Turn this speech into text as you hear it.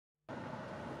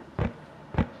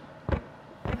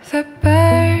The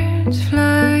birds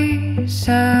fly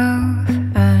south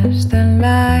as the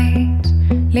light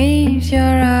leaves your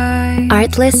eyes.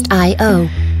 Artlist.io.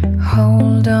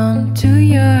 Hold on to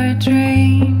your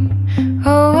dream.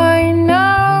 Oh, I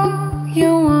know you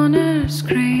wanna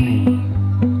scream.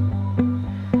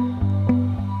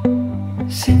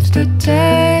 Since the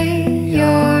day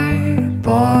you're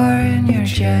born, you're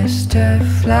just a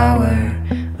flower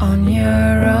on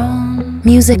your own.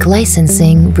 Music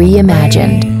licensing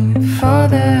reimagined. Waiting for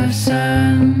the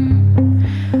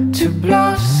sun to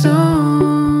blossom,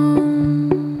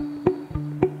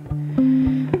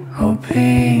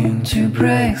 hoping to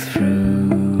break through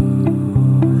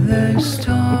the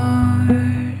storm.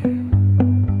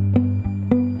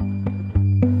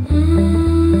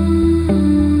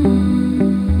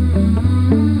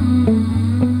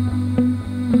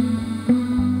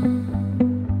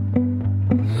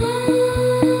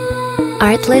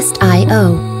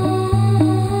 Artlist.io.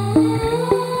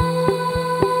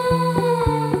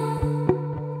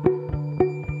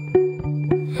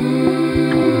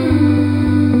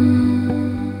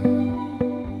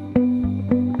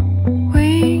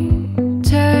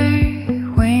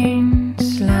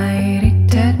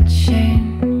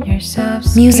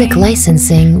 Music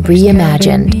licensing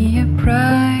reimagined.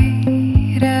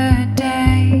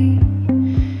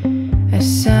 A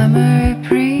summer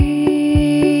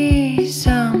breeze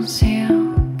on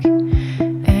silk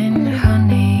and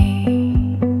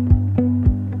honey.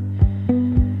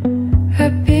 A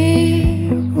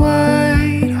big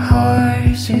white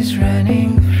horse is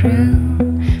running through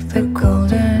the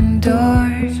golden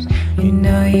doors. You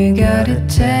know you gotta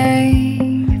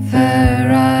take the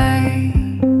ride.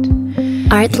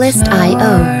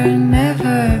 Artlist.io.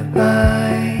 Never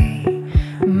by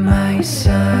my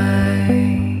side.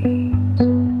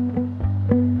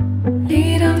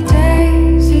 Little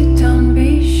Daisy, don't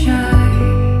be shy.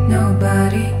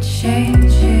 Nobody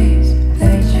changes,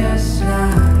 they just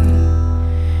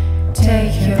lie.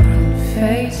 Take your own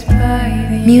face by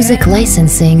the Music end.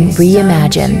 licensing It's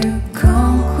reimagined. time to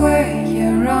conquer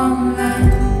your own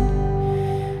land.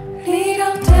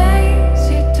 Little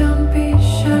Daisy, don't be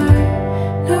shy.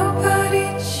 Nobody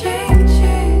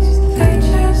changes, they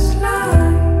just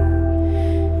lie.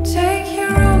 Take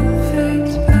your own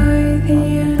fate by the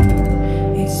end.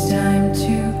 It's time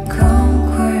to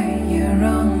conquer your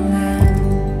own land.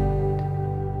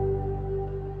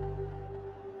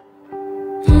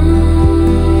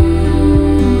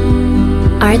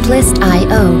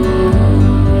 Artlist.io.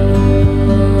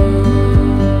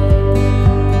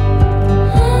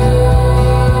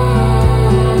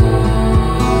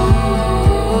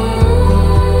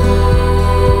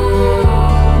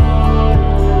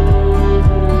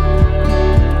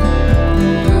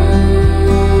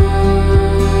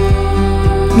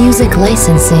 Music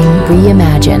licensing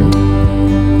reimagined.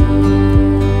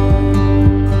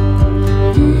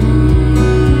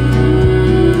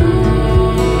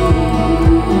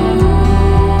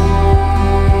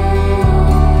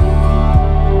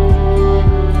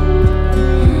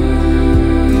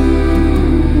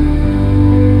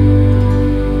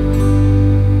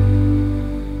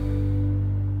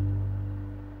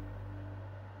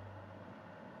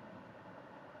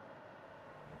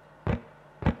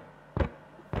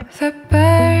 The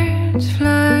birds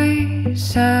fly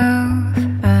south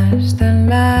as the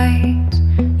light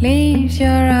leaves your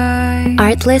eyes.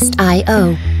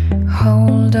 Artlist.io.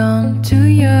 Hold on to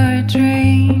your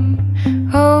dream.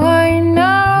 Oh, I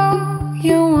know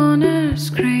you wanna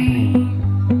scream.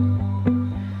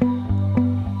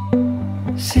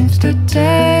 Since the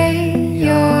day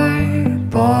you're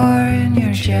born,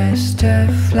 you're just a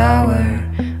flower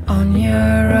on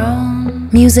your own.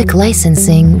 Music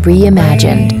licensing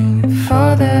reimagined. Waiting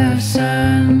for the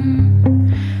sun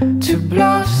to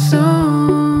blossom,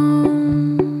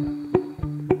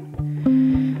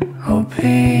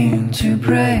 hoping to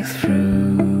break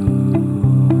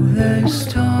through the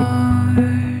storm.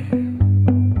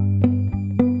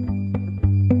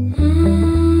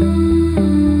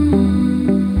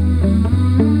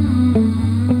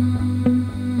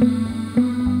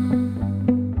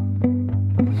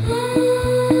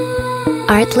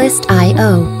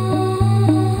 Artlist.io.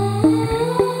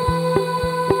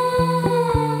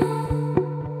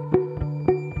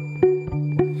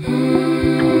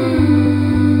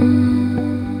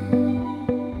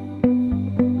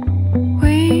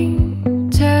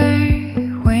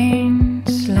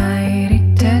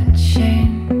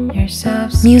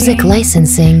 Music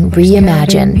licensing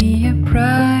reimagined.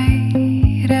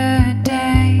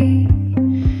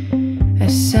 A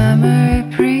summer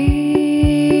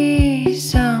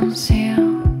breeze on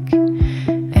silk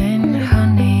and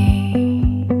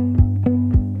honey.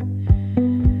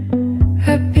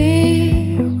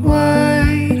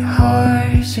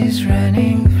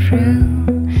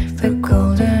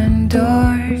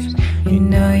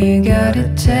 you gotta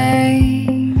take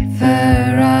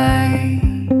the ride.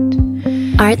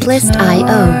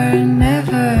 Artlist.io.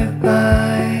 Never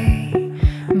by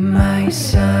my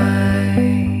side.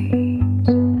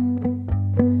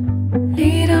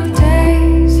 Little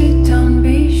daisy, don't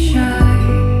be shy.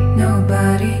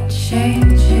 Nobody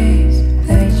changes,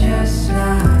 they just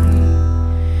lie.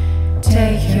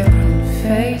 Take your own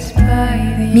face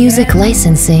by the Music end.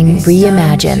 licensing It's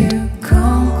reimagined. time to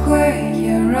conquer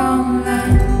your own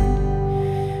land.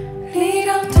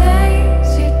 Little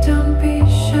daisy, don't be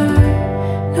shy.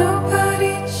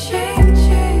 Nobody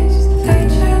changes, they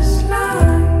just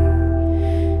lie.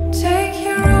 Take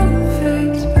your own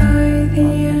fate by the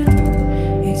end.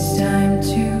 It's time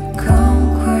to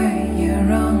conquer your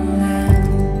own land.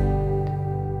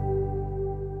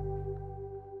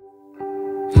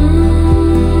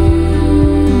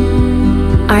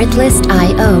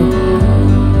 Artlist.io.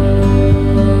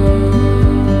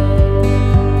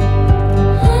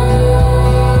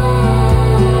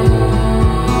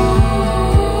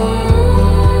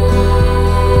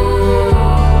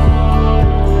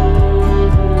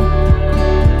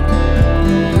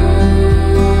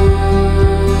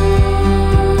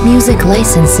 Music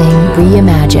licensing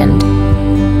reimagined.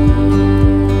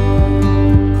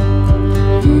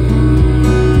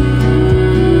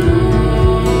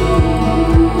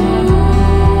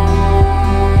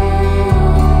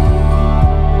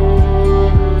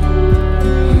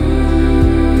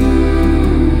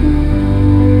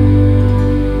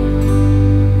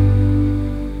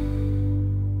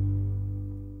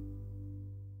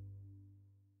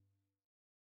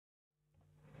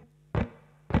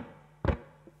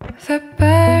 The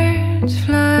birds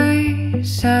fly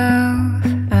south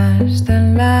as the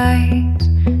light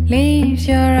leaves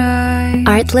your eyes.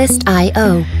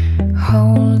 Artlist.io.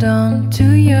 Hold on to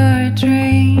your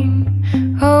dream.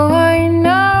 Oh, I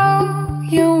know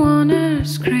you wanna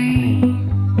scream.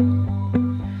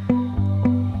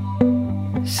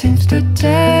 Since the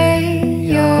day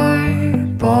you're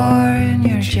born,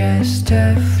 you're just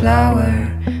a flower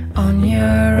on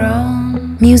your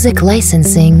own. Music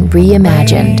licensing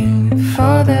reimagined. Waiting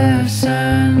for the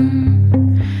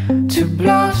sun to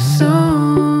blossom,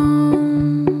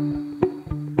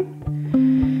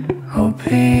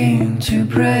 hoping to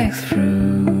break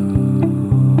through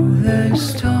the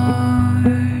storm.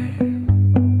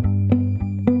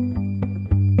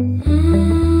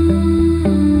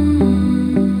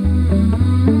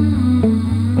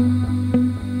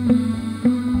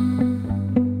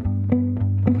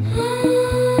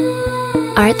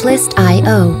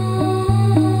 Artlist.io.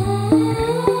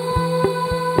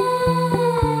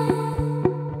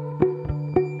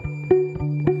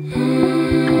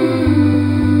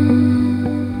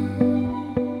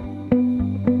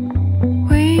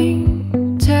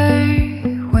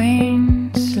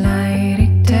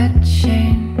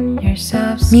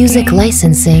 Music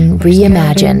licensing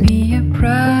reimagined. Be a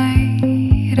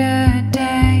brighter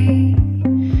day,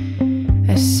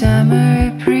 a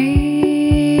summer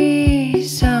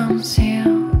breeze on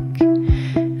silk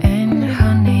and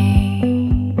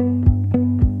honey,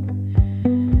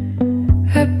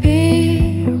 a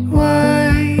big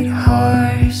white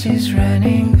horse is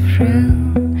running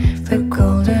through the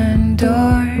golden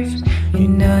doors. You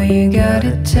know you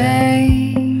gotta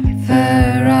take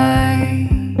the ride.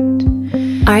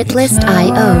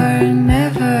 Artlist.io.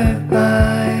 Never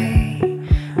by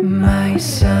my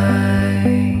side.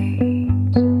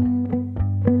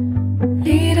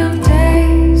 Little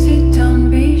daisy, don't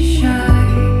be shy.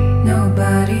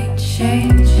 Nobody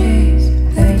changes,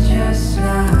 they just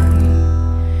lie.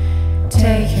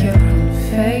 Take your own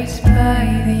face by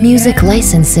the Music end.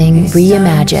 licensing It's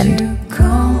reimagined. time to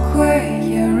conquer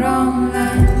your own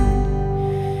land.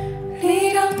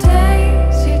 Little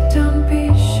daisy, don't be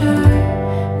shy.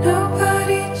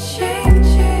 Nobody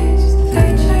changes, they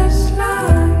just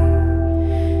lie.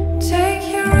 Take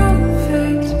your own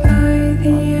fate by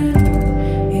the end.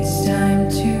 It's time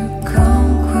to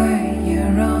conquer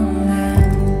your own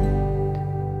land.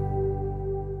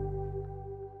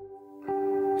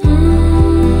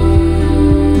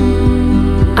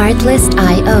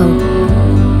 Artlist.io.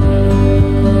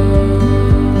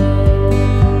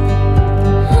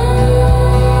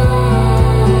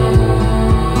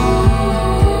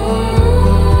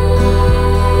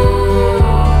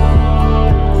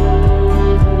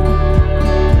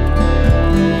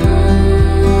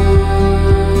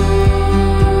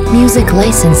 Music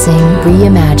licensing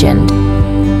reimagined.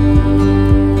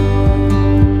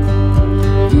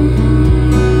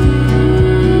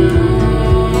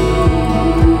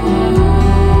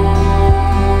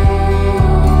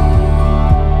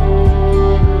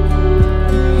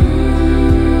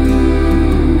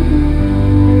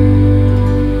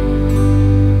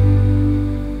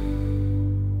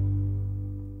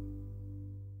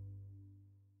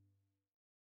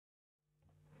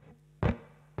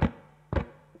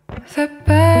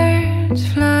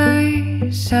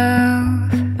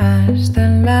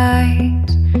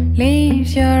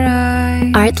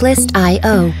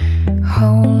 Artlist.io.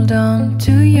 Hold on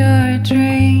to your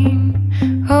dream.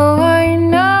 Oh, I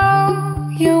know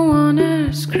you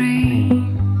wanna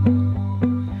scream.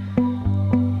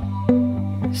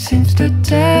 Since the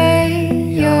day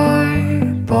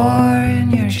you're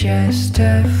born, you're just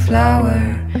a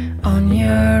flower on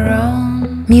your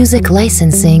own. Music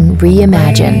licensing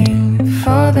reimagined. Waiting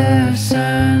for the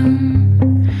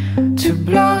sun to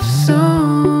blossom,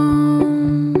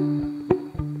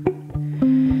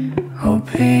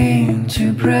 hoping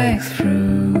to break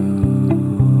through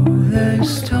the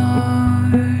storm.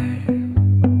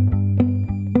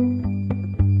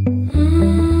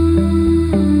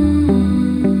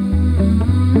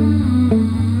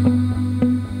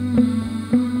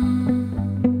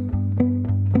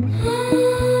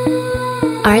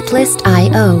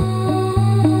 Artlist.io.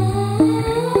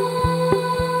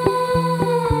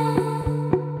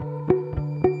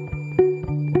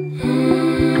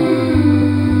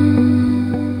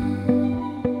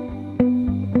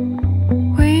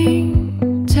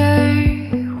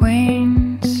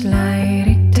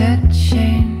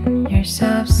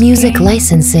 Music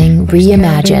licensing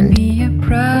reimagined. Be a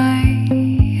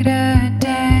brighter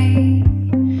day,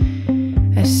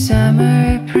 a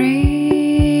summer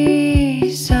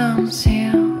breeze on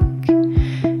silk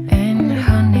and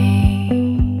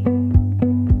honey,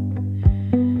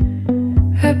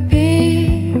 a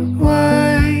big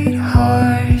white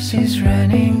horse is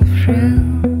running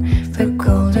through the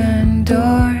golden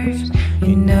doors.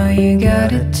 You know you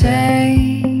gotta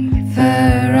take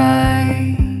the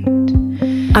ride.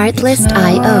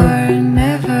 Artlist.io.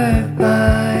 Never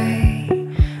by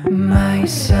my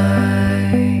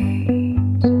side.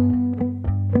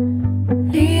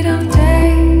 Little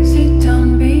daisy,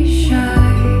 don't be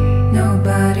shy.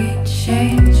 Nobody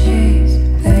changes,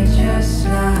 they just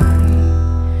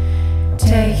lie.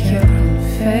 Take your own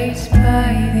face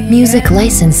by the Music end.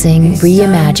 licensing It's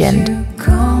reimagined. time to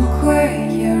conquer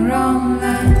your own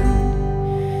land.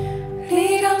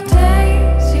 Little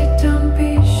daisy, don't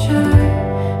be shy.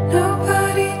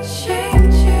 Nobody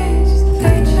changes,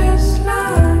 they just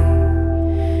lie.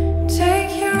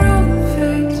 Take your own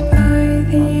fate by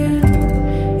the end.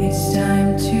 It's time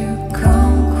to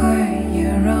conquer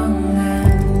your own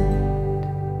land.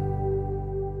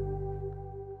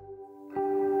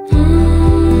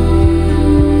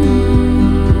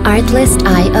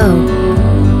 Artlist.io.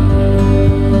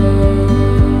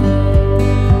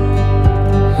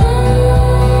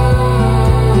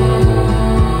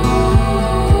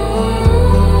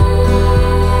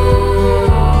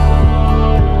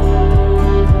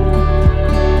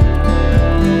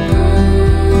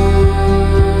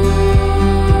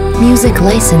 Music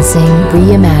licensing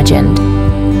reimagined.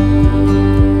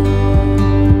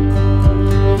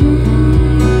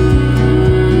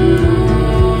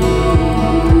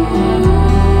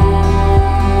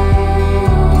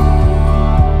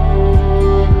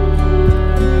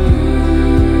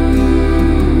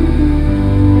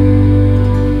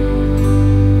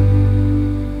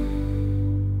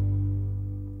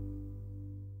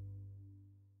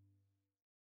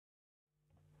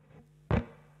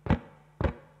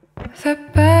 The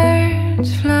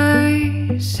birds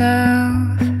fly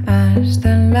south as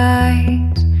the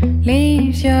light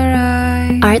leaves your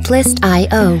eyes.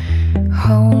 Artlist.io.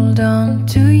 Hold on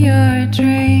to your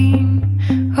dream.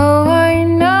 Oh, I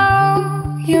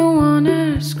know you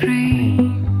wanna scream.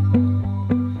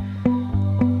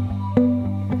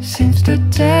 Since the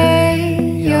day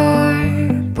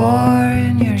you're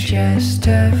born, you're just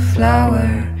a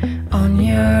flower on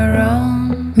your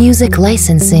own. Music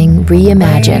licensing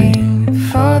reimagined. Waiting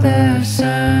for the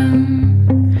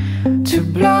sun to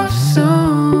blossom,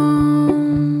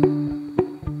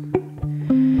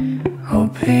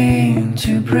 hoping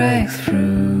to break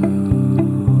through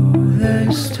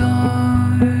the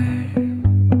storm.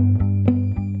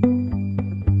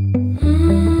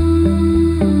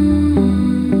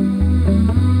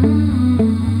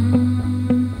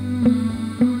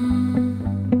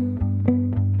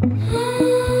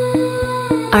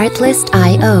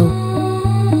 Artlist.io.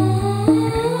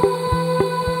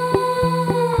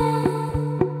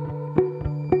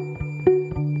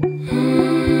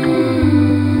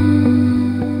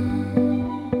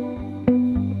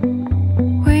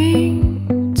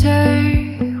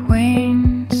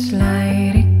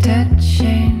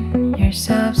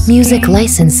 Music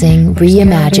licensing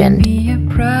reimagined. Be a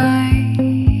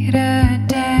brighter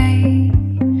day,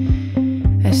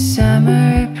 a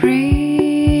summer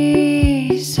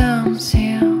breeze on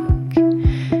silk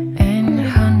and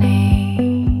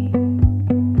honey,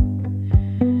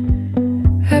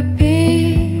 a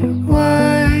big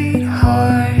white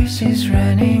horse is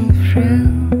running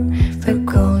through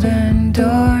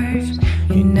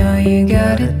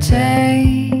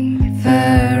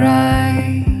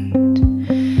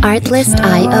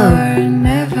Artlist.io.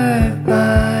 Never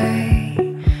by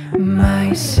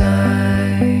my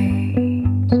side.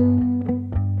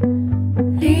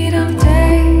 Little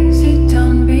daisy,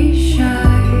 don't be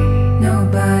shy.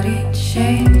 Nobody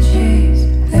changes,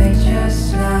 they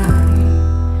just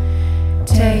lie.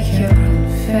 Take your own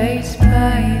face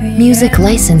by the Music end.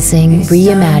 licensing It's time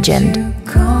reimagined. to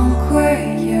conquer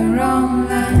your own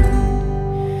land.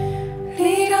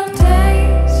 Little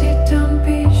daisy, don't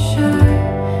be shy.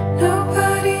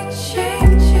 Nobody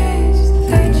changes,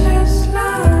 they just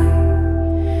lie.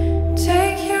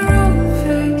 Take your own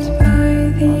fate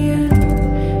by the end.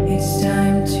 It's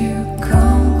time to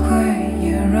conquer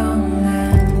your own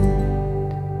land.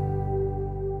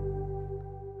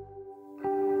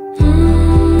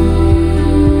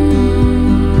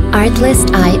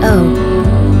 Artlist.io.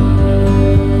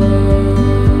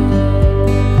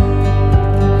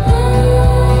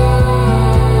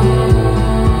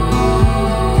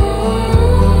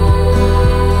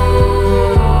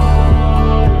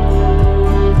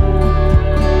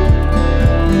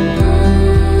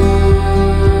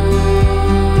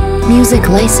 Music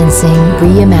licensing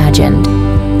reimagined.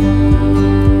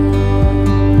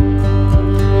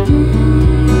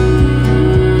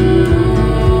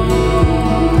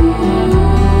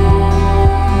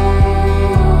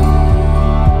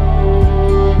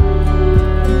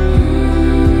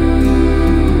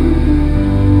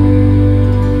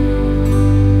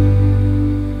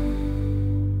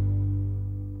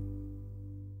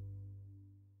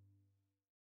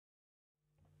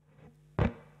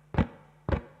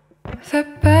 The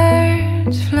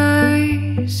birds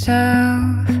fly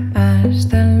south as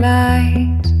the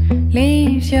light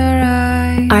leaves your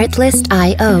eyes.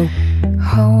 Artlist.io.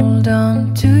 Hold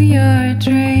on to your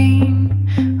dream.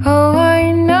 Oh,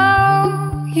 I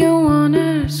know you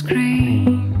wanna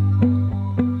scream.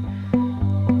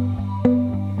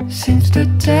 Since the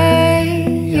day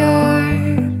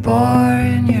you're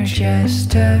born, you're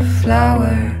just a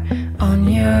flower on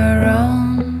your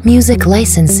own. Music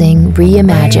licensing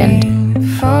reimagined. Waiting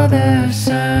for the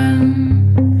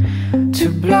sun to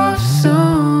blossom,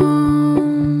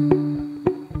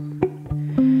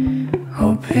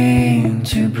 hoping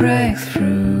to break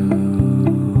through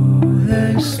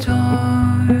the storm.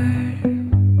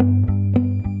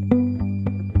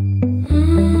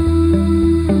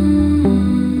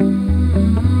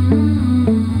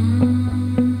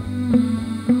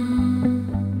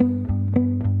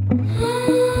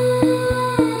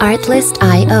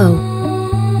 Artlist.io.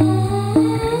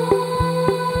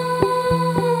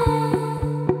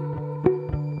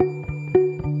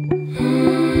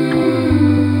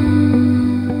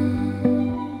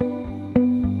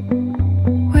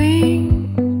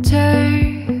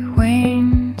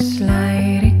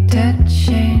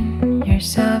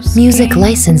 Music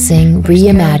licensing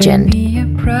reimagined. A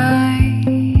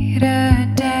brighter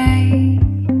day,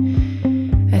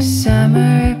 a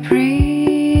summer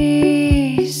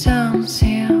breeze on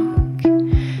silk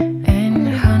and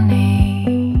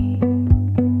honey,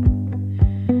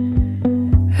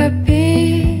 a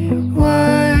big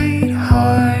white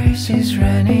horse is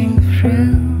running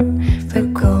through the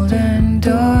golden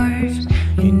doors.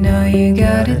 You know you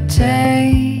gotta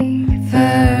take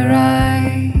the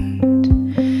ride.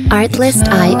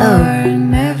 Artlist.io.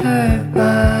 Never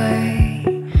by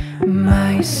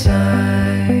my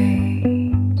side.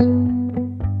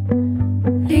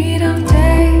 Little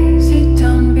daisy,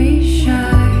 don't be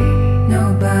shy.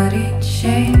 Nobody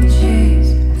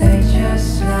changes, they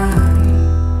just lie.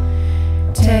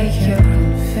 Take your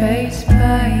own face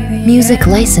by the Music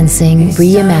end. licensing It's time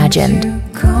reimagined. to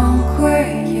conquer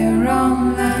your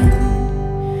own land.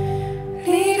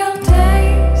 Little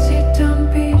daisy, don't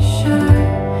be shy.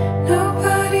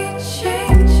 Nobody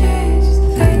changes,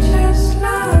 they just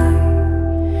lie.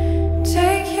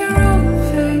 Take your own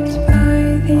fate by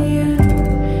the end.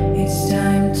 It's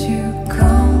time to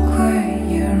conquer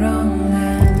your own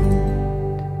land.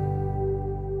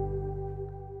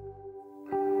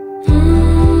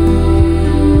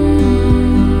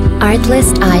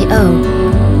 Artlist.io.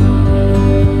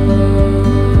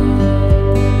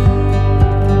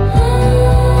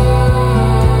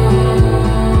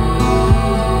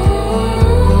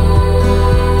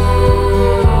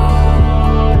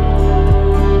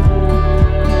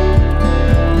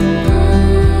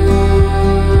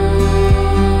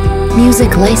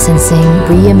 Music licensing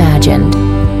reimagined.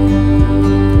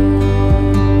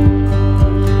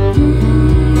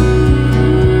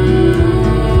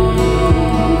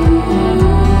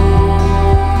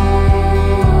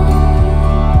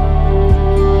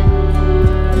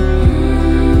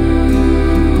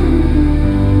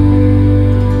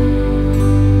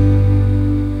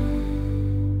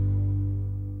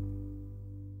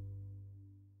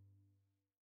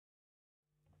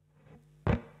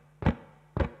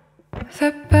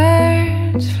 The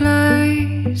birds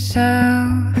fly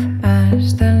south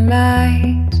as the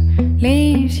light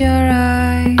leaves your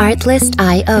eyes.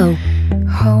 Artlist.io.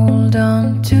 Hold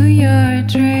on to your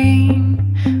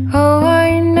dream. Oh,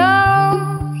 I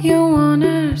know you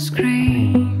wanna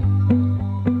scream.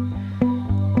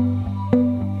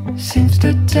 Since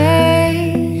the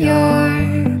day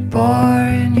you're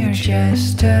born, you're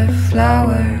just a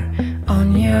flower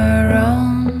on your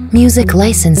own. Music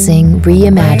licensing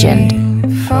reimagined. Waiting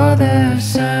for the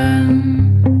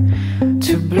sun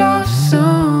to blossom,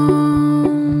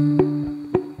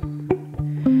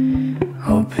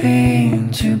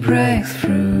 hoping to break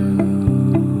through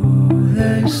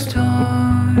the storm.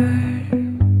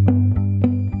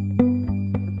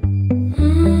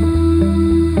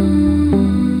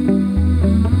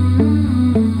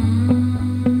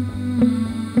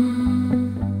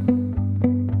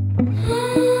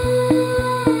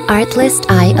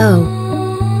 Artlist.io.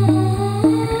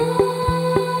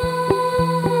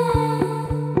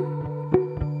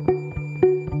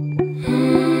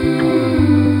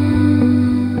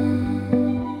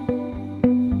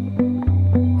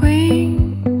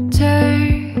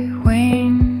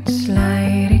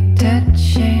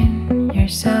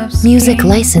 Music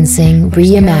licensing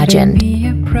reimagined. Be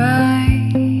a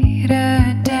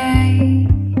brighter day,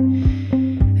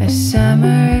 a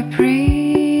summer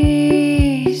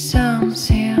breeze, some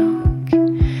silk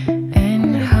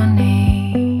and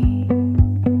honey,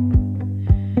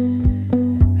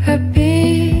 a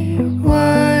big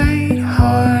white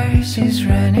horse is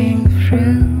running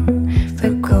through the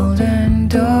golden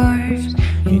doors.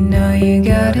 You know you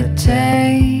gotta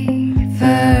take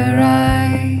the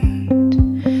ride.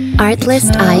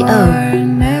 Artlist.io.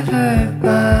 Never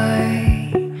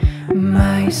by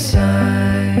my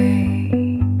side.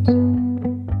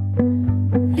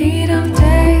 Little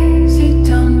daisy,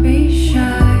 don't be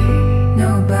shy.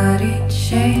 Nobody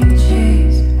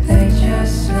changes, they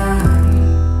just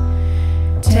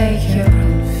lie. Take your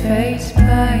own face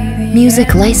by the Music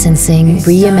end. licensing It's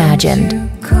time reimagined. to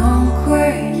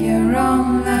conquer your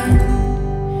own land.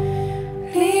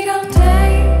 Little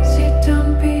daisy,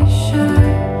 don't be shy.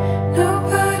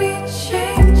 Nobody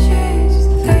changes,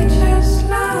 they just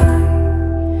lie.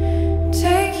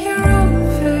 Take your own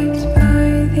fate by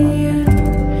the end.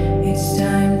 It's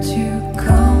time to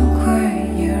conquer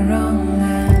your own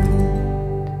land.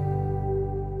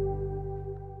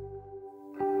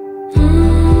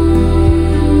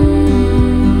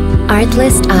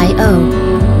 Artlist.io.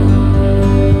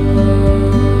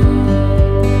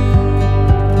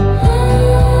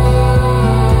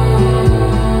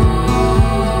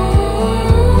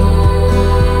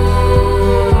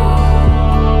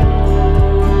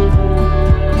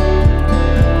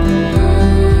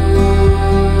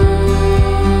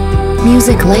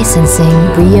 Music licensing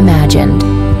reimagined.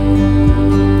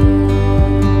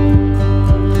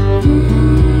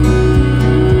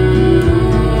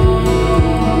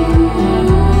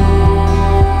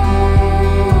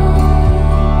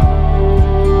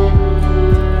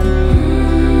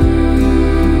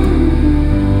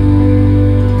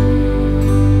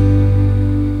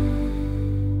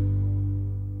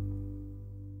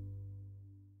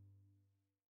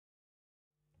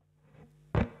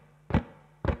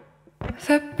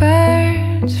 The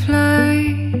birds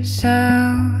fly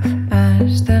south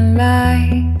as the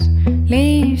light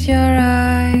leaves your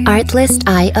eyes.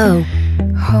 Artlist.io.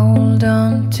 Hold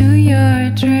on to your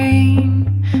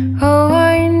dream. Oh,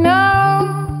 I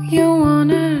know you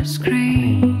wanna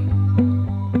scream.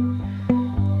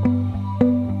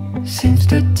 Since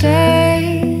the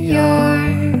day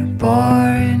you're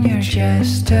born, you're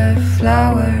just a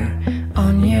flower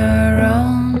on your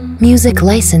own. Music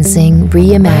licensing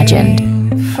reimagined.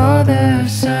 Waiting for the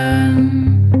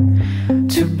sun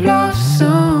to blossom,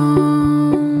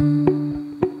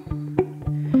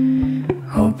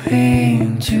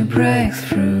 hoping to break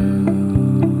through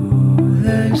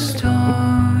the storm.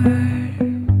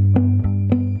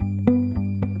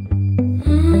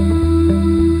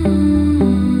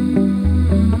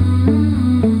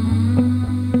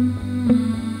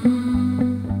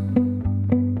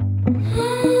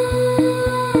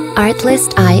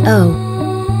 Artlist.io.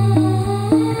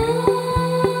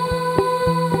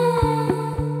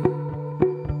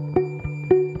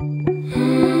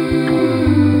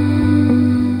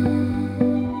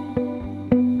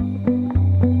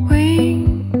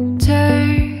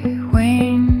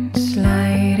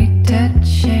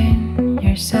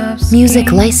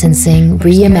 Music licensing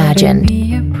reimagined.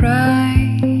 Be a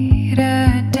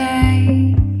brighter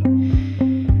day,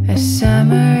 a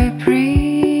summer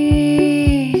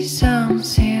breeze, some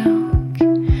silk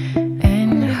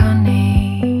and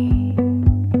honey,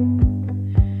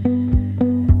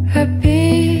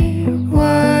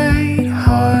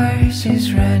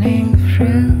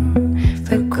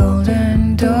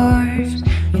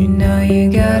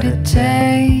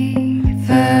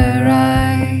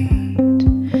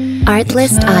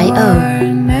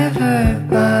 Artlist.io. Never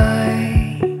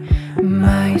by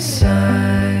my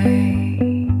side.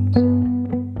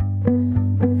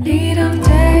 Little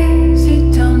daisy,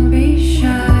 don't be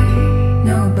shy.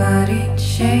 Nobody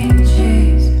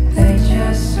changes, they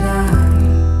just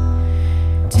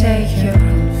lie. Take your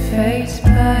own face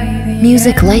by the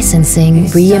Music end. licensing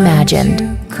It's time reimagined.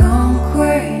 to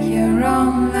conquer your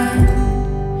own land.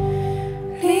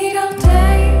 Little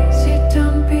daisy,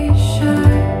 don't be shy.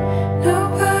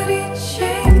 Nobody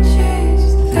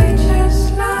changes, they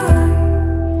just lie.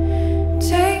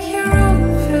 Take your own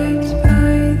fate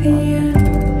by the end.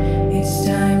 It's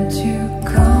time to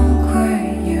conquer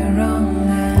your own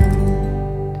land.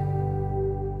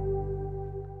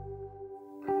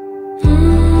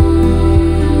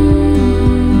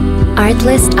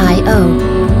 Artlist.io.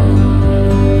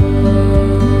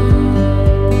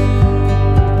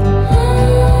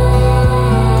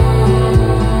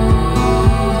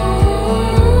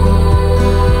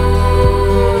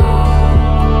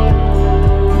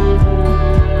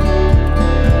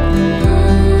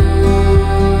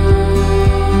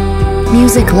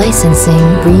 Music licensing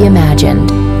reimagined.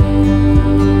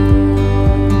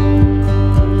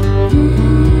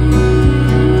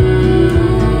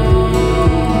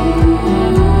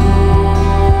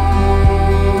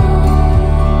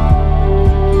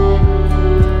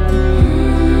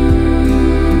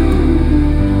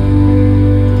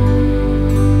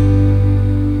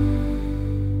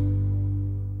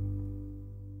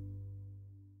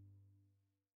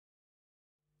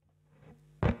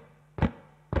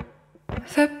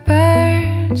 The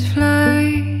birds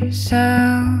fly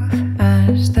south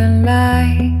as the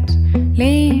light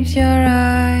leaves your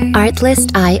eyes.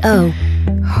 Artlist.io.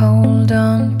 Hold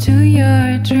on to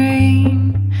your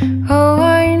dream. Oh,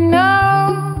 I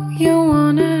know you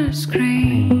wanna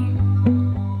scream.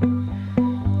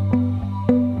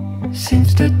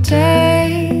 Since the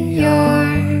day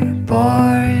you're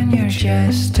born, you're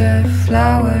just a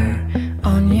flower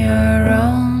on your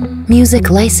own. Music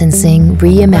licensing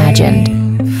reimagined.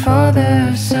 Waiting for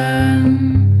the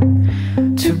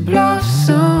sun to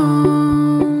blossom,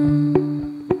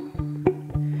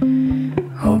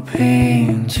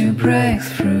 hoping to break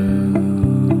through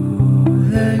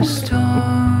the storm.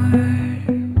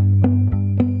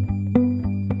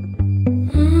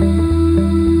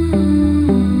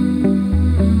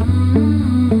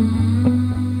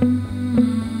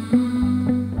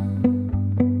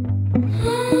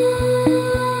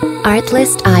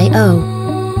 Artlist.io.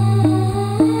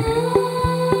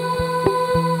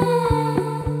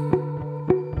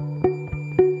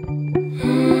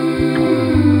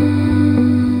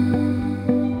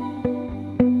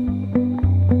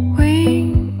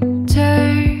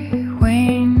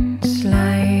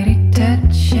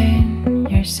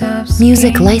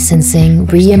 Music licensing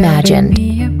reimagined.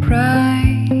 Be a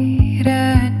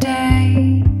brighter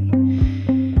day,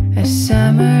 a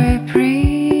summer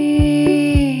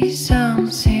breeze on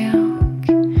silk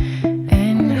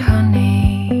and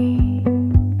honey,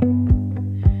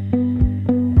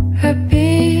 a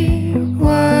big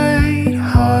white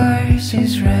horse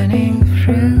is running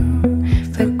through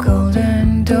the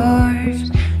golden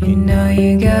doors. You know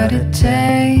you gotta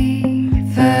take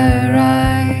the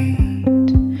ride.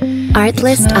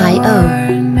 Artlist.io.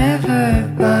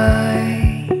 Never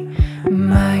by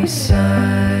my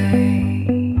side.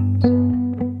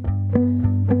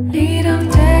 Little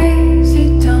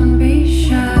daisy, don't be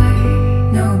shy.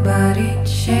 Nobody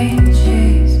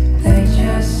changes, they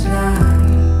just lie.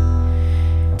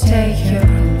 Take your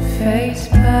own face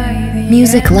by the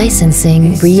Music end. licensing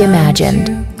It's reimagined.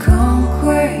 time to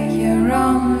conquer your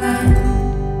own land.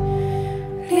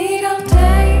 Little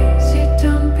daisy,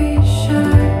 don't be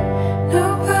shy.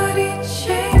 Nobody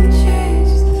changes,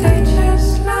 they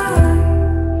just lie.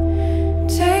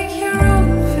 Take your own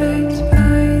fate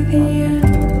by the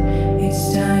end. It's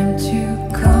time to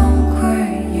conquer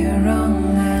your own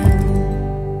land.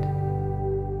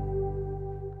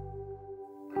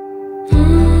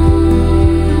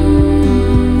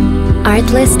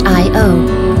 Artlist.io.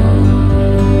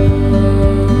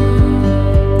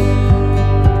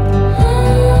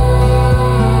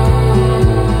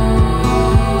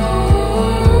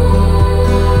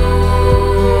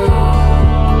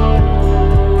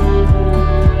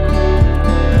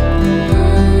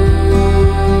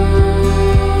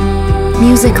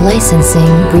 Music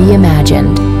licensing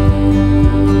reimagined.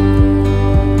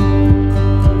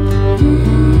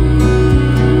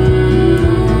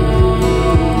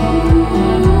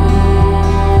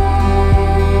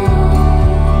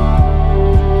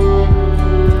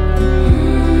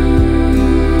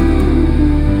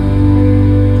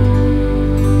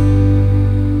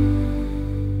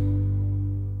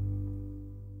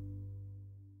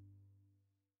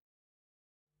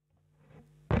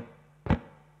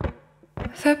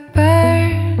 The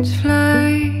birds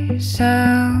fly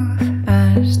south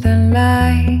as the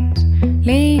light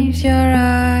leaves your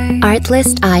eyes.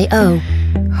 Artlist.io.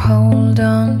 Hold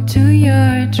on to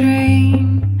your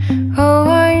dream. Oh,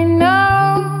 I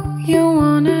know you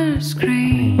wanna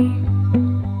scream.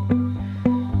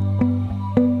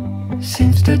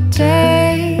 Since the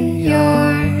day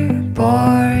you're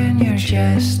born, you're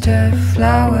just a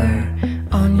flower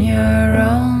on your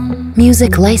own.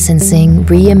 Music licensing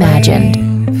reimagined.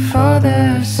 Waiting for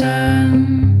the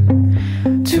sun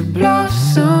to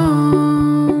blossom,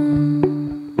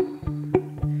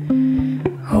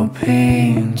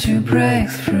 hoping to break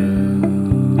through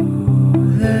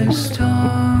the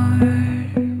storm.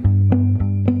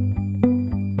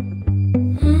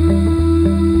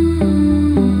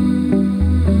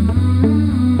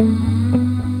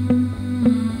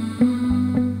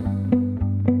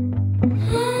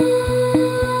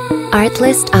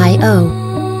 Artlist.io.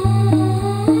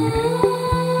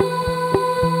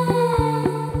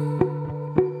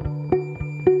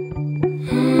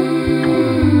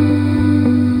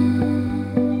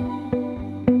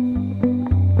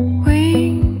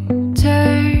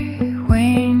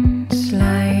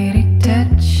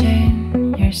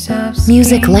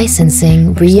 Music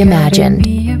licensing reimagined.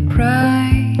 Be a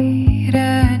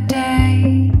brighter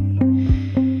day,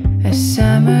 a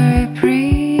summer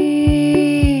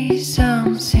breeze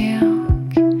on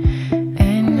silk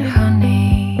and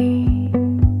honey,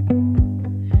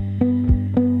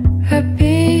 a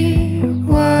big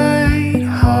white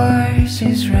horse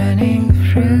is running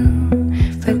through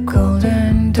the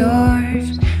golden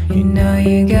doors. You know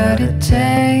you gotta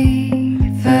take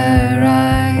the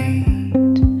ride.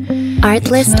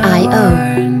 Artlist.io.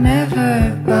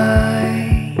 Never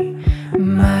by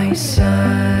my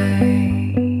side.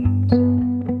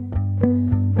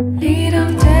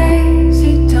 Little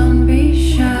daisy, don't be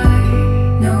shy.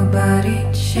 Nobody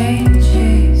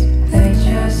changes, they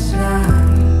just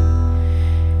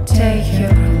lie. Take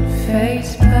your own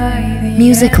face by the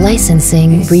Music end.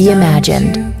 licensing It's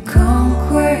reimagined. time to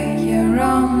conquer your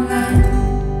own land.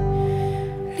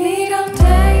 Little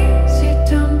daisy,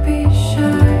 don't be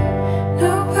shy.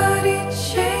 Nobody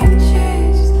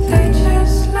changes, they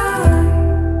just lie.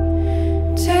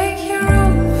 Take your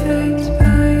own fate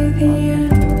by the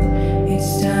end.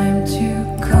 It's time to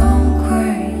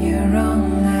conquer your own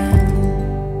land.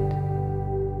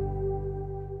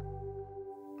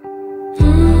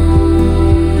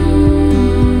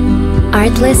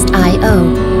 Artlist.io.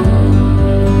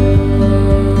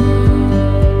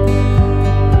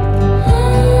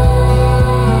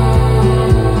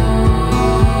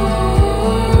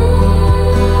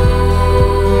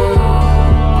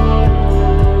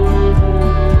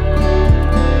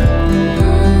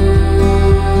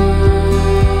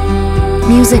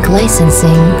 Music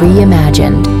licensing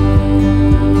reimagined.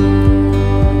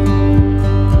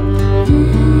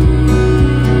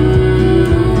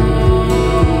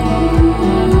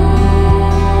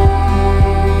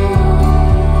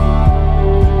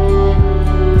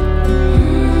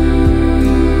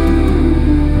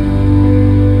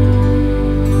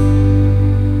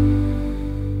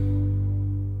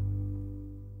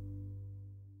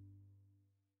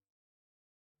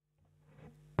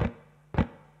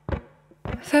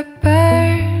 The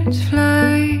birds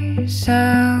fly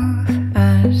south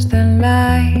as the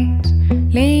light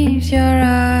leaves your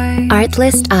eyes.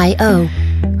 Artlist.io.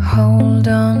 Hold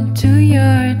on to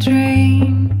your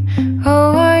dream.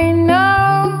 Oh, I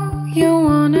know you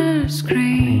wanna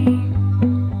scream.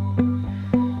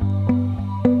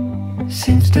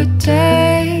 Since the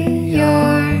day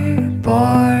you're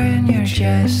born, you're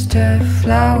just a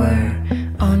flower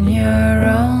on your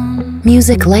own.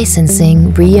 Music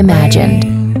licensing reimagined.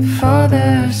 Waiting for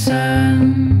the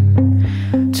sun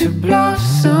to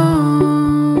blossom,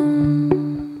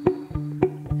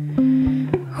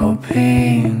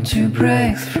 hoping to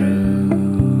break through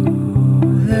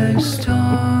the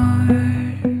storm.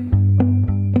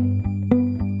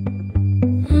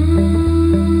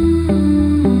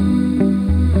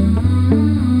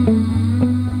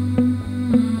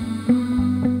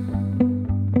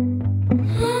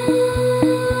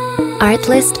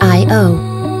 Artlist.io.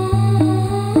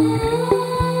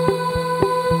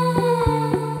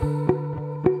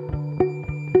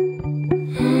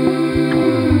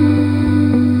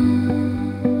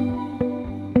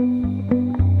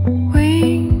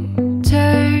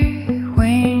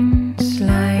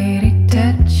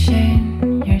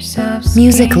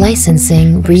 Music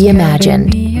licensing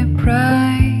reimagined. Be a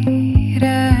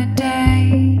brighter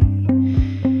day,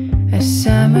 a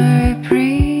summer breeze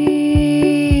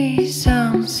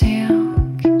on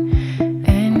silk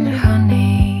and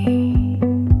honey,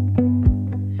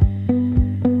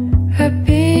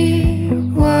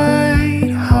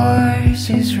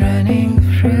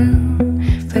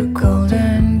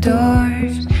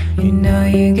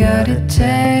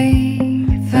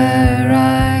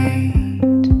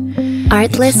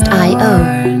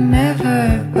 Artlist.io.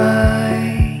 Never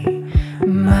by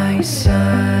my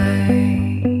side.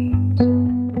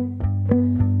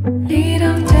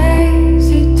 Little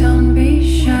Daisy, don't be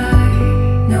shy.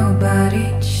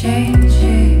 Nobody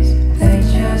changes, they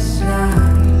just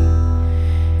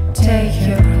lie. Take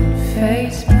your own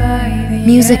face by the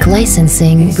Music end.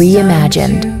 licensing It's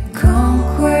reimagined. time to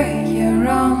conquer your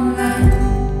own land.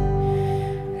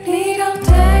 Little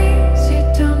Daisy,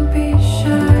 don't be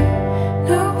shy.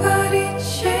 Nobody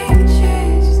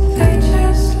changes, they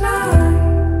just lie.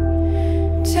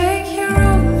 Take your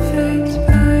own fate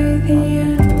by the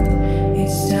end.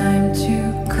 It's time to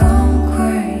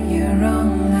conquer your own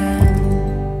land.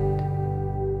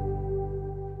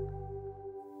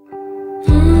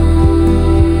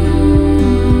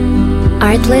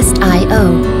 Artlist.io.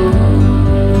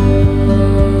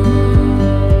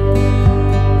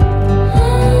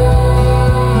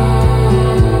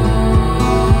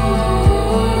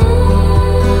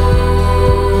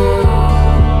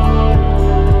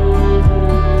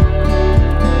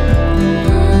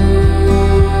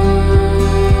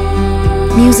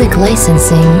 Music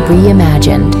licensing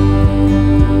reimagined.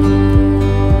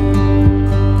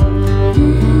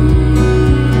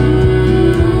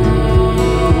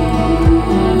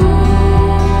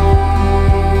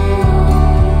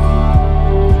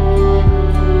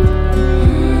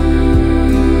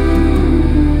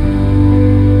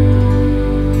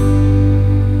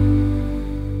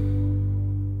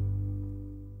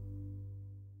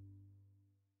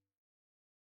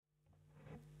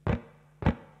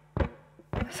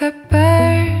 The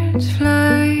birds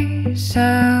fly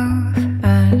south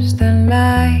as the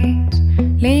light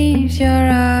leaves your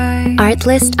eyes.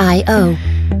 Artlist.io.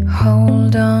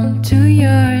 Hold on to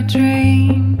your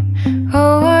dream.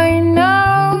 Oh, I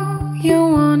know you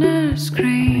wanna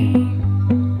scream.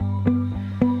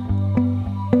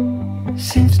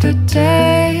 Since the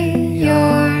day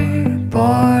you're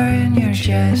born, you're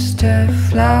just a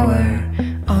flower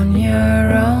on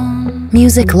your own.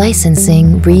 Music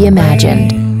licensing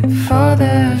reimagined. Waiting for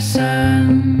the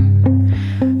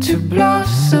sun to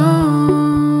blossom,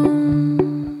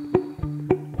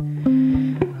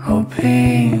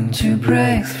 hoping to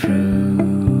break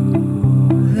through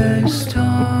the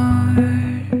storm.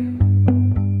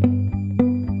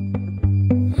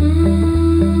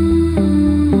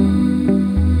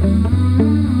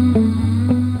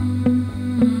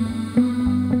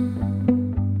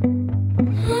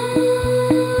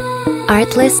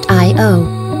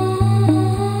 Artlist.io.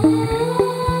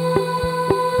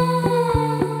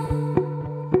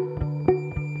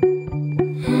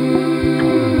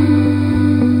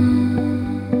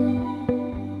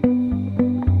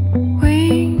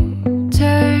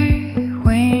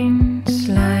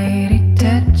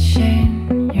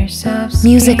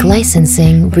 Music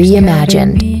licensing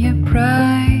reimagined. Be a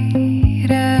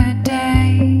brighter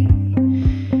day,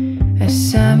 a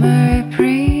summer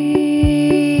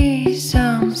breeze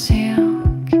on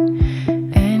silk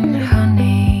and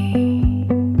honey,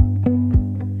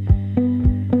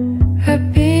 a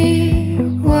big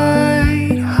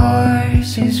white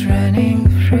horse is running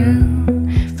through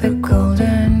the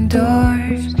golden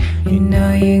doors. You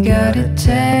know you gotta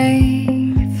take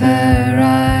the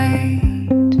ride.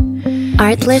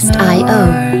 Artlist.io.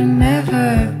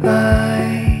 Never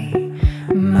by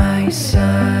my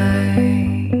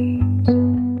side.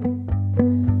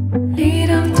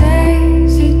 Little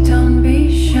Daisy, don't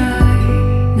be shy.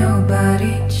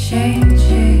 Nobody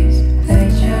changes, they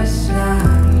just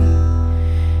lie.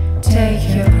 Take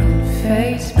your own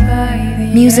face by the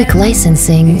Music end.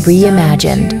 licensing It's time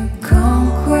reimagined. to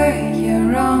conquer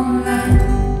your own land.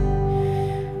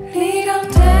 Little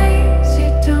Daisy,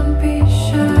 don't be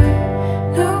shy.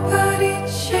 Nobody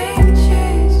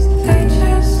changes, they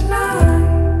just lie.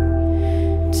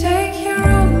 Take your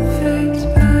own fate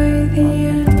by the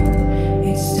end.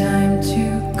 It's time to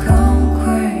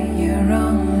conquer your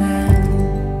own land.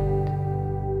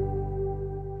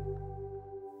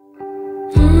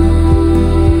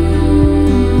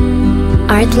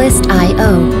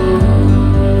 Artlist.io.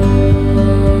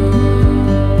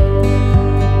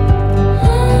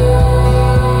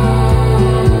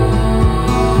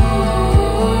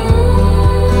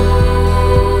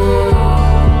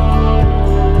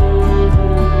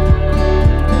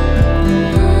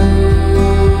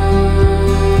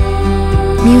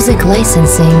 Music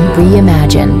licensing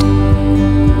reimagined.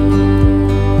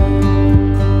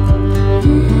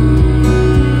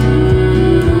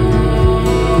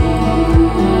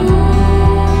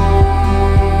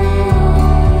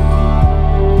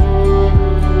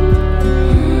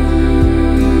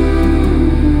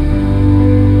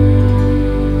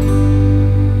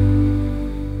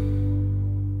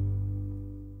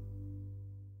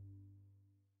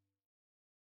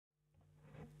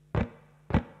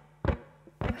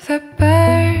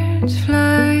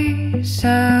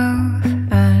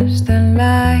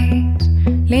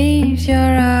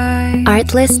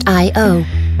 Artlist.io.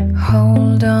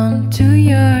 Hold on to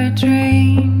your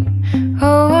dream.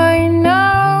 Oh, I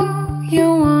know you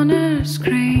wanna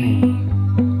scream.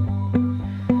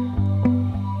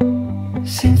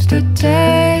 Since the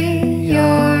day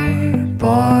you're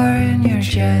born, you're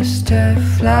just a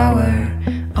flower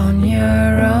on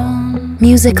your own.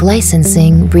 Music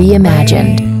licensing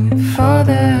reimagined. Waiting for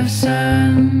the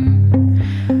sun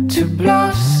to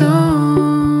blossom,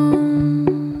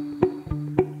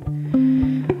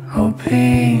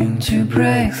 hoping to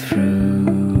break through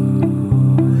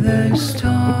the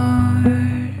storm.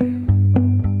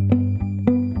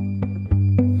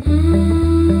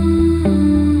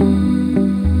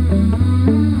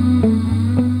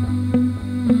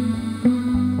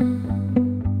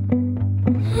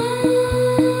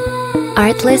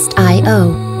 Artlist.io.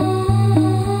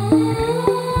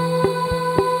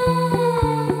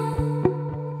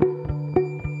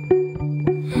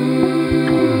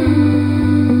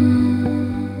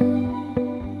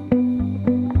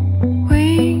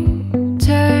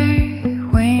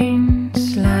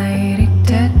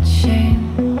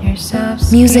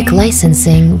 Music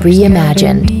licensing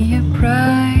reimagined. Be a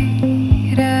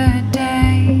brighter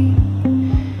day,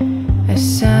 a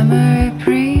summer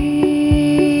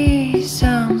breeze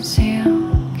on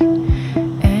silk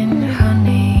and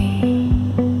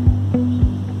honey,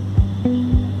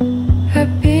 a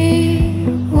big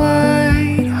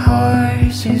white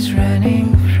horse is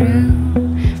running through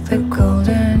the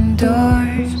golden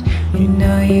doors. You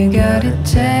know you gotta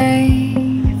take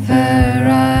the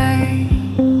ride.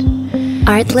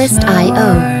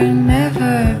 Artlist.io.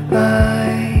 Never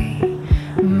by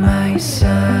my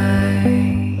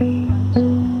side.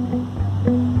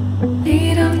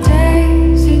 Little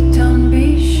daisy, don't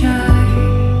be shy.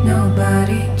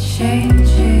 Nobody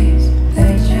changes,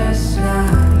 they just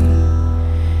lie.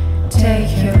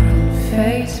 Take your own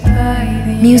face by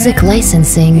the Music end.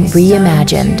 licensing It's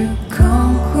reimagined. time to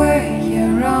conquer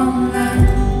your own land.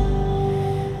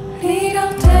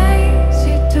 Little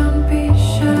daisy, don't be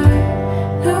shy.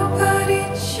 Nobody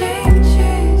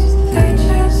changes, they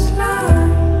just lie.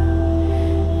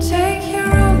 Take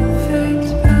your own fate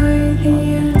by the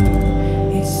end.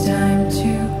 It's time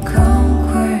to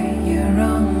conquer your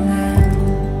own land.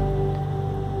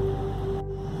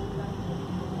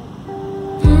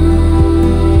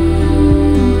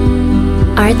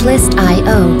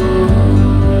 Artlist.io.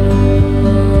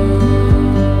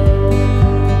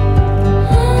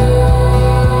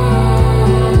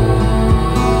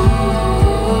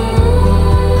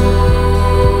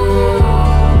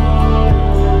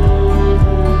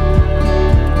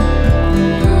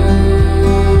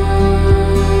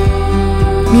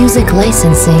 Music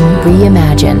licensing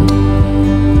reimagined.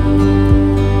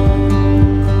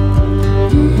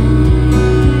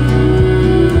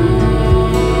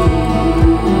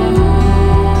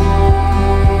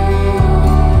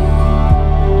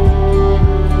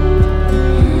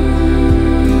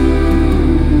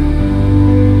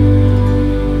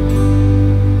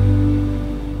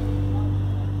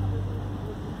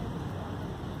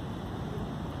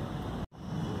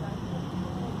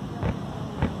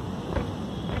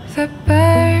 The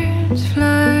birds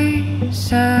fly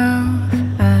south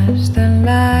as the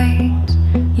light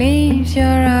leaves your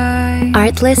eyes.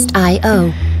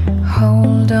 Artlist.io.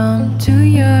 Hold on to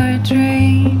your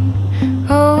dream.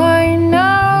 Oh, I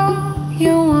know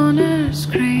you wanna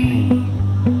scream.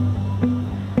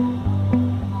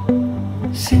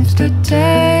 Since the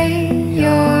day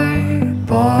you're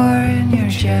born, you're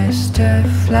just a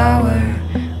flower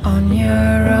on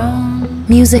your own.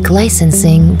 Music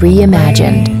licensing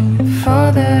reimagined. Waiting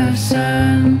for the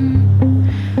sun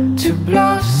to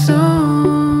blossom,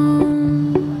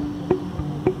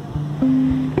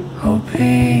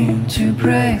 hoping to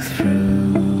break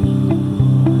through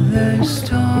the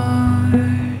storm.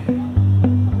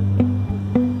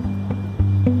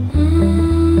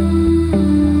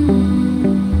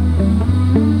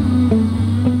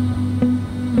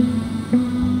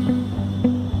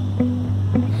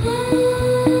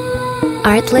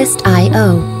 Artlist.io.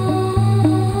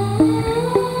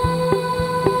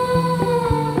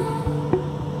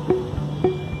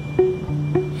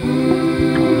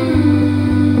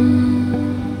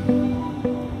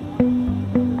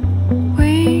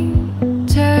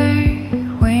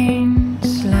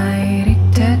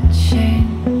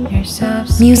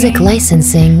 Music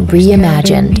licensing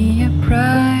reimagined. Be a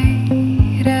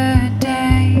brighter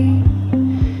day,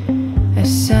 a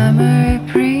summer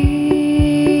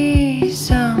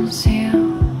breeze on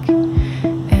silk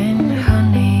and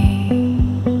honey,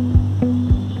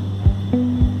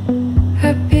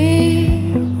 a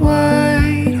big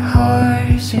white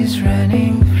horse is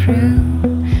running through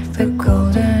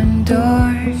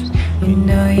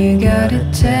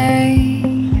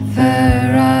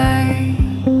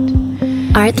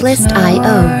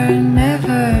Artlist.io.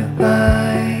 Never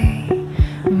by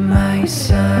my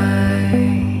side.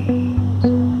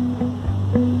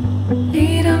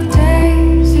 Lead on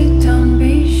daisy, don't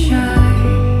be shy.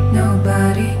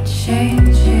 Nobody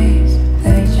changes,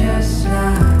 they just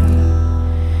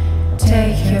lie.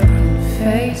 Take your own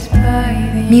face by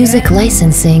the Music end.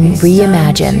 licensing It's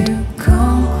reimagined. time to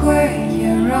conquer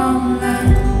your own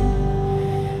land.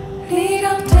 Lead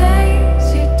on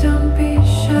daisy, don't be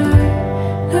shy.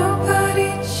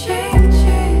 Nobody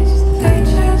changes, they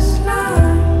just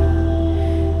lie.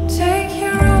 Take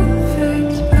your own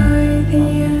fate by the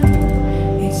end.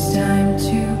 It's time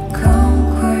to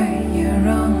conquer your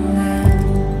own land.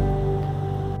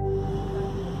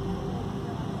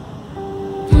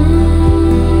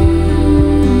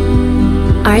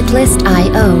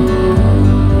 Artlist.io.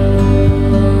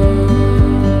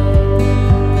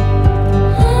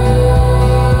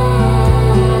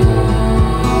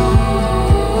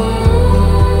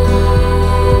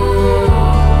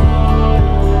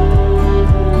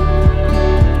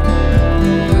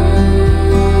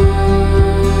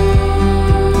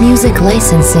 Music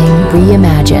licensing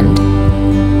reimagined.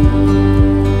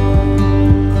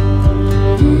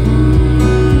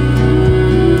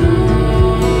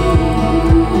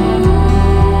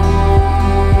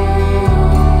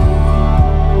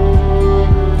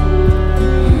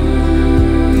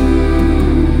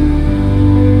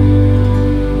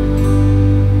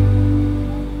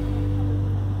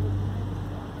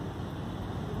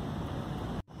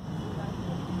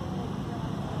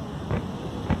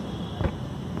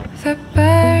 The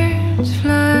birds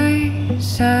fly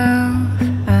south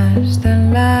as the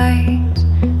light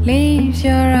leaves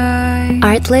your eyes.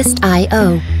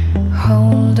 Artlist.io.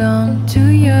 Hold on to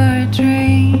your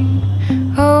dream.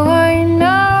 Oh, I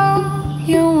know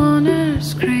you wanna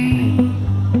scream.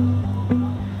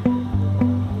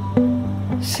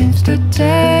 Since the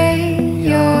day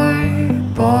you're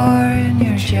born,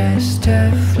 you're just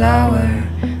a flower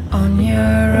on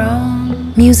your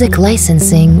own. Music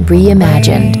licensing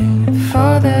reimagined. Waiting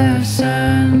for the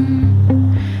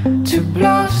sun to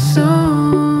blossom,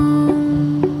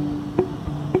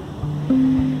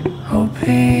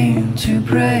 hoping to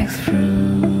break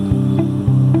through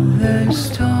the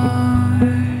storm.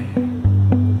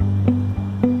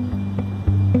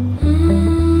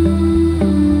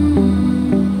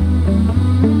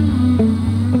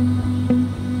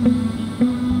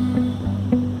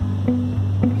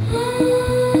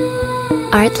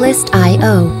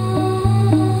 Artlist.io.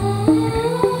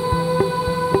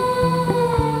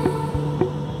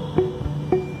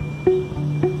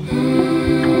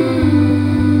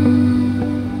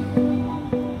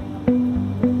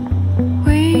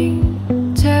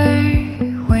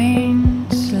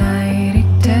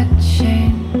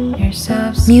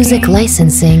 Music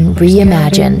licensing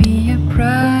reimagined. Be a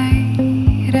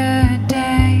brighter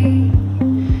day,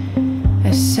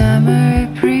 a summer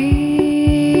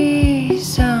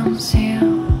breeze on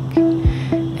silk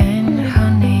and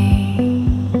honey,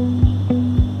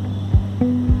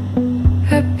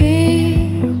 a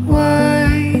big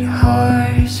white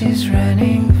horse is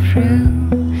running through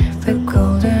the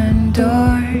golden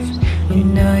doors. You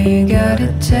know you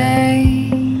gotta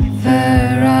take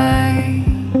the ride.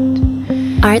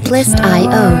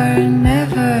 Artlist.io.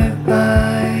 Never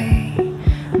by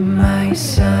my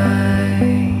side.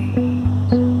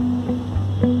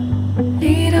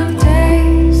 Lead on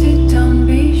daisy, don't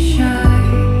be shy.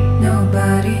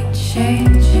 Nobody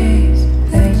changes,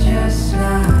 they just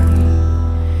lie.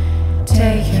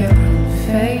 Take your own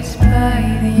face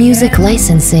by the Music end.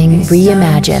 licensing It's time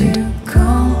reimagined. to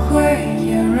conquer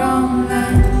your own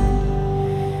land.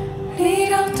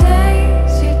 Lead on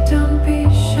daisy, don't be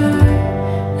shy.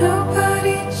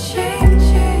 Nobody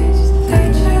changes, they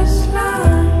just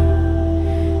lie.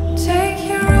 Take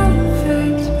your own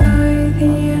fate by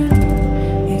the end.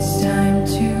 It's time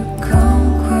to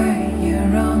conquer your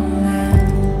own land.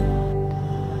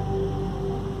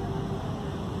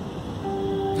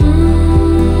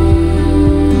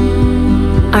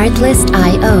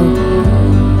 Artlist.io.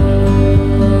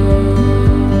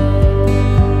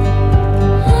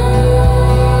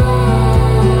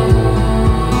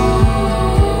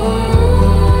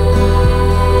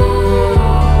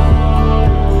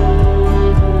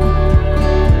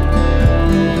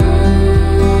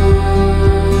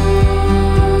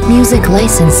 Music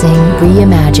licensing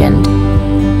reimagined.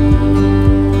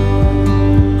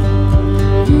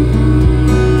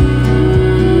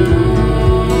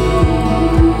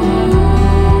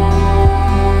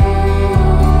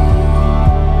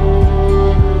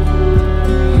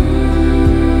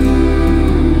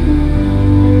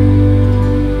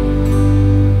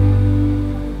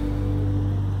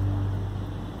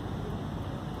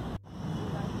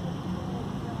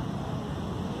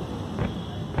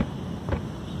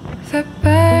 The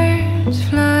birds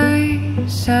fly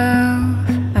south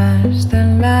as the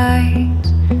light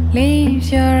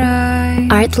leaves your eyes.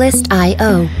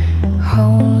 Artlist.io.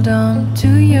 Hold on to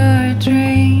your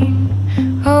dream.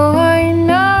 Oh, I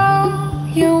know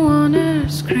you wanna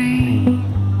scream.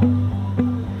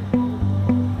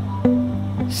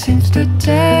 Since the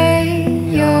day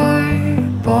you're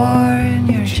born,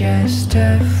 you're just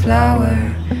a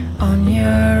flower on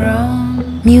your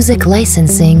own. Music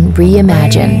licensing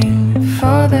reimagined. Waiting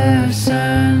for the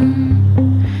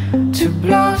sun to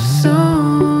blossom,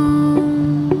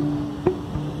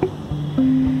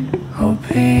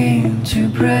 hoping to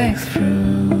break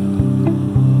through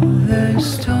the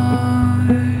storm.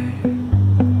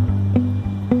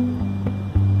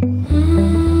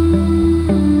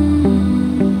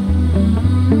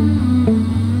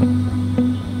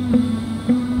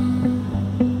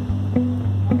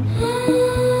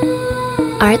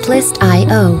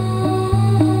 Artlist.io.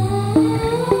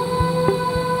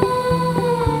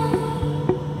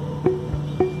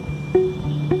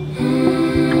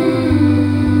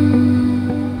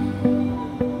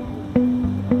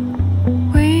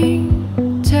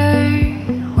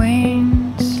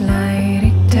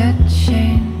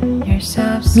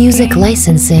 Music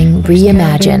licensing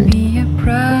reimagined. A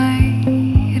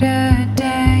brighter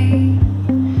day,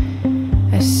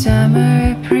 a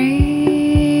summer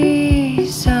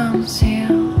breeze, some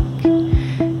silk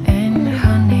and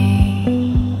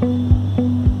honey,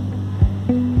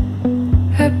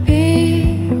 a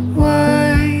big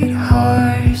white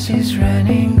horse is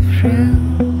running through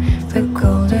the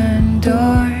golden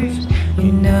doors.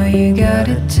 You know you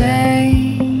gotta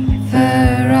take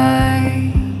the ride.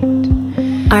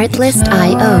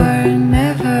 Artlist.io.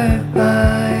 Never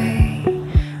by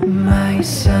my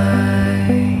side.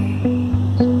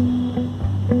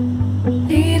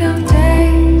 Little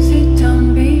daisy,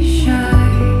 don't be shy.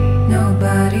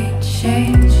 Nobody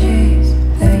changes,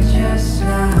 they just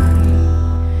lie.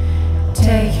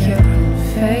 Take your own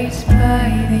face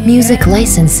by the Music end.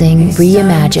 licensing It's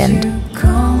reimagined. time to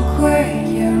conquer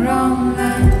your own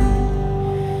land.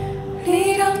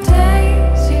 Little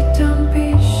daisy, don't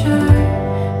be shy.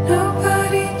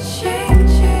 Nobody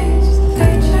changes,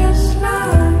 they just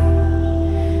lie.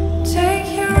 Take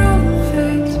your own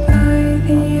fate by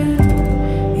the end.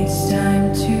 It's time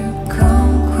to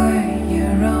conquer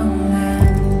your own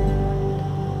land.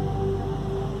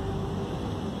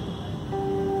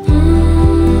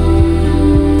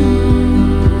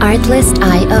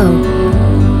 Artlist.io.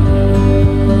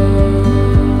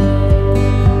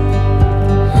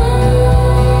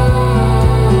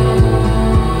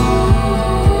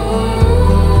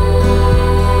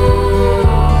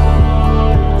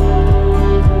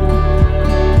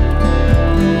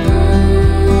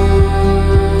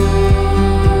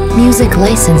 Music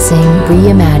licensing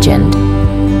reimagined.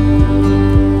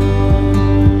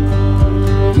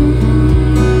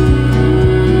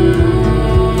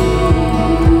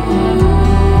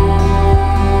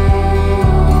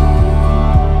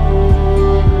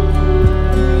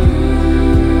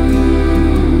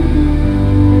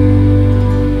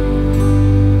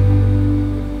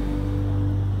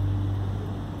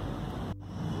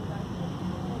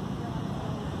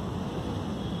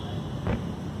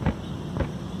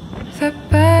 The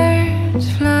birds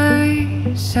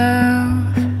fly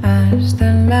south as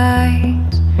the light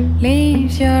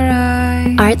leaves your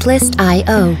eyes.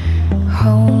 Artlist.io.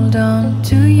 Hold on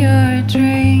to your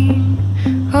dream.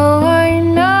 Oh, I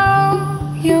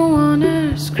know you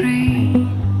wanna scream.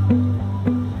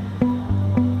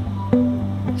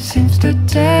 Since the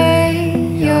day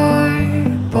you're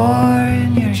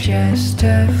born, you're just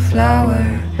a flower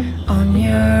on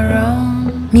your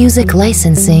own. Music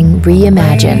licensing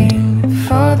reimagined. Waiting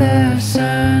for the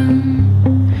sun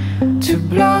to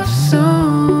blossom,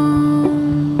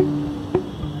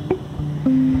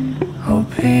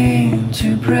 hoping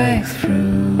to break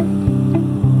through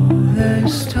the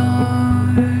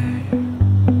storm.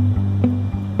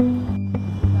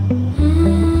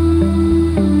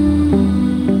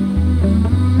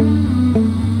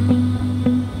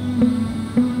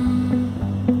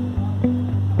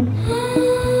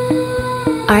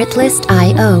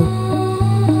 Artlist.io.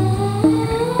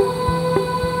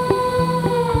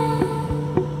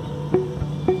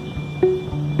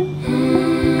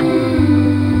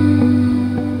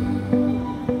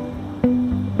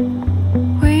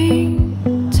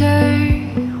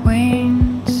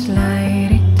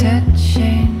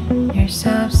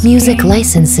 Music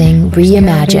licensing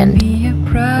reimagined. Be a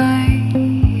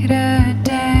brighter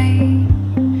day,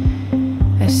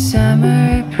 a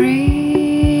summer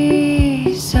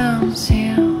breeze, some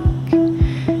silk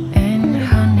and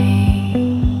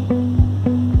honey,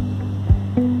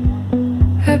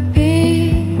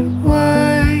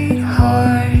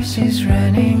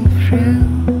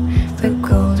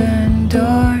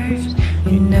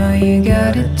 you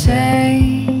gotta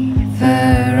take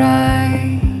the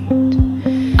ride.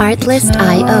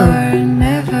 Artlist.io.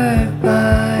 Never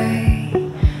by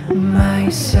my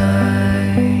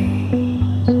side.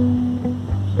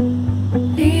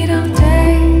 Little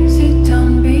daisy,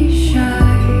 don't be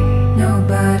shy.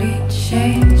 Nobody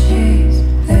changes,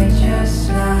 they just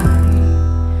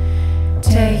lie.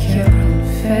 Take your own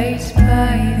face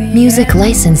by the Music end.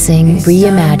 licensing It's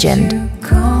reimagined. time to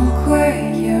conquer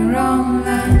your own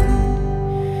land.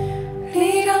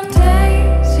 Little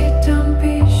daisy, don't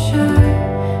be shy.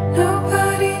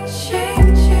 Nobody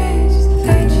changes,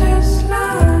 they just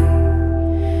lie.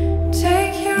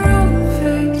 Take your own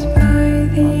fate by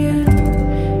the end.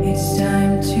 It's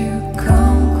time to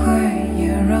conquer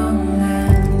your own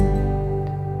land.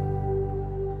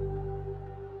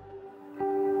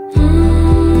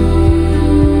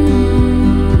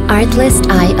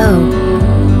 Artlist.io.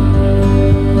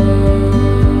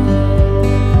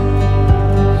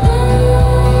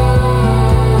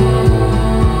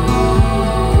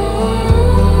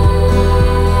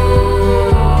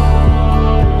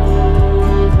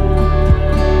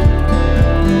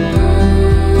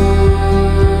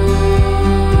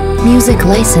 Music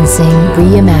licensing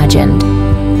reimagined.